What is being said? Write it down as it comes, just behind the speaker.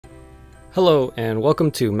Hello and welcome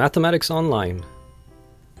to Mathematics Online.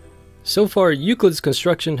 So far, Euclid's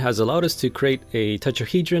construction has allowed us to create a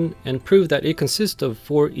tetrahedron and prove that it consists of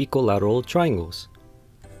 4 equilateral triangles.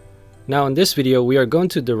 Now in this video, we are going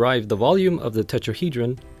to derive the volume of the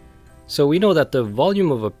tetrahedron. So we know that the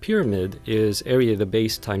volume of a pyramid is area of the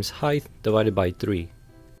base times height divided by 3.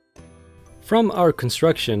 From our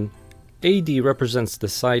construction, AD represents the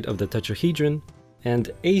side of the tetrahedron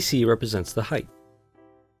and AC represents the height.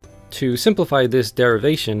 To simplify this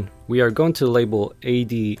derivation, we are going to label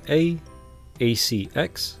AD A, AC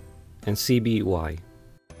X, and CB Y.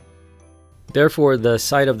 Therefore, the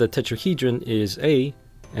side of the tetrahedron is A,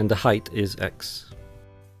 and the height is X.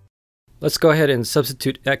 Let's go ahead and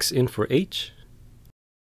substitute X in for H,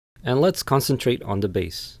 and let's concentrate on the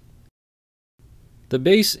base. The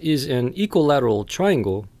base is an equilateral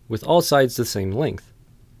triangle with all sides the same length.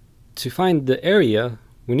 To find the area,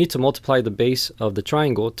 we need to multiply the base of the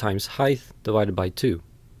triangle times height divided by 2.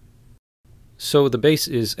 So the base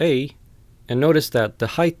is A, and notice that the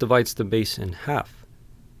height divides the base in half,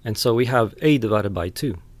 and so we have A divided by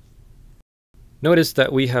 2. Notice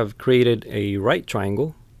that we have created a right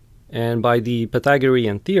triangle, and by the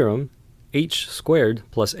Pythagorean theorem, h squared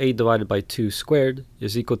plus A divided by 2 squared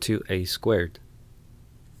is equal to A squared.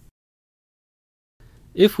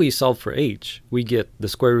 If we solve for h, we get the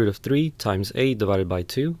square root of 3 times A divided by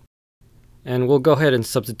 2. And we'll go ahead and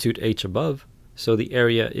substitute h above, so the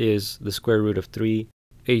area is the square root of 3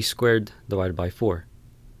 A squared divided by 4.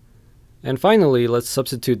 And finally, let's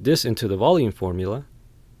substitute this into the volume formula.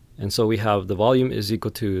 And so we have the volume is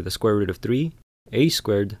equal to the square root of 3 A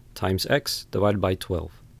squared times x divided by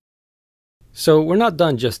 12. So we're not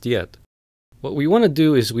done just yet. What we want to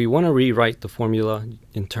do is we want to rewrite the formula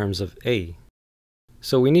in terms of A.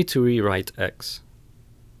 So we need to rewrite x.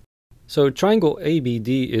 So triangle ABD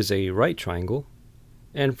is a right triangle,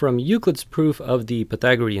 and from Euclid's proof of the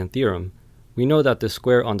Pythagorean theorem, we know that the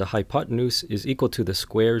square on the hypotenuse is equal to the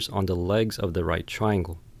squares on the legs of the right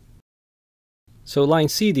triangle. So line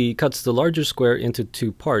CD cuts the larger square into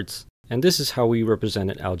 2 parts, and this is how we represent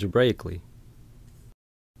it algebraically.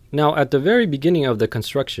 Now at the very beginning of the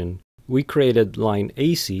construction, we created line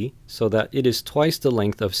AC so that it is twice the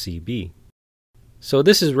length of CB. So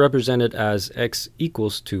this is represented as x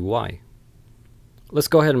equals 2y. Let's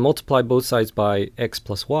go ahead and multiply both sides by x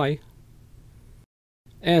plus y.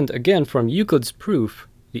 And again, from Euclid's proof,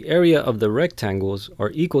 the area of the rectangles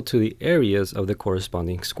are equal to the areas of the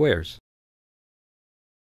corresponding squares.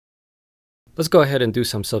 Let's go ahead and do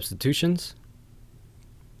some substitutions.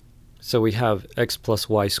 So we have x plus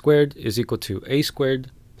y squared is equal to a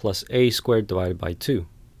squared plus a squared divided by 2.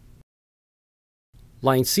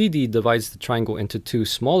 Line CD divides the triangle into 2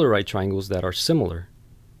 smaller right triangles that are similar.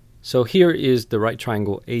 So here is the right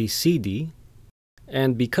triangle ACD,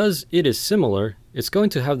 and because it is similar, it's going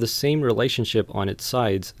to have the same relationship on its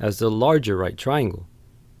sides as the larger right triangle.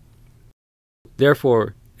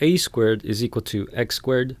 Therefore, A squared is equal to x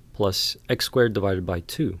squared plus x squared divided by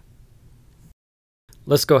 2.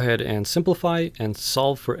 Let's go ahead and simplify and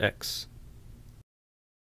solve for x.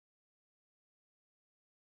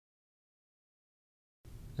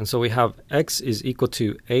 And so we have x is equal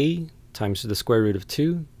to a times the square root of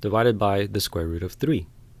 2 divided by the square root of 3.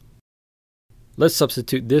 Let's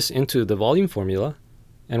substitute this into the volume formula,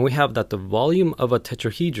 and we have that the volume of a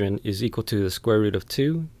tetrahedron is equal to the square root of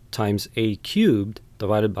 2 times a cubed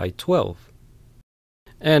divided by 12.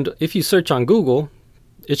 And if you search on Google,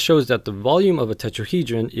 it shows that the volume of a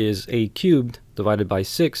tetrahedron is a cubed divided by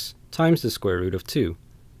 6 times the square root of 2.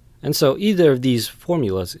 And so either of these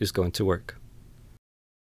formulas is going to work.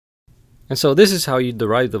 And so this is how you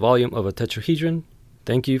derive the volume of a tetrahedron.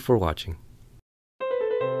 Thank you for watching.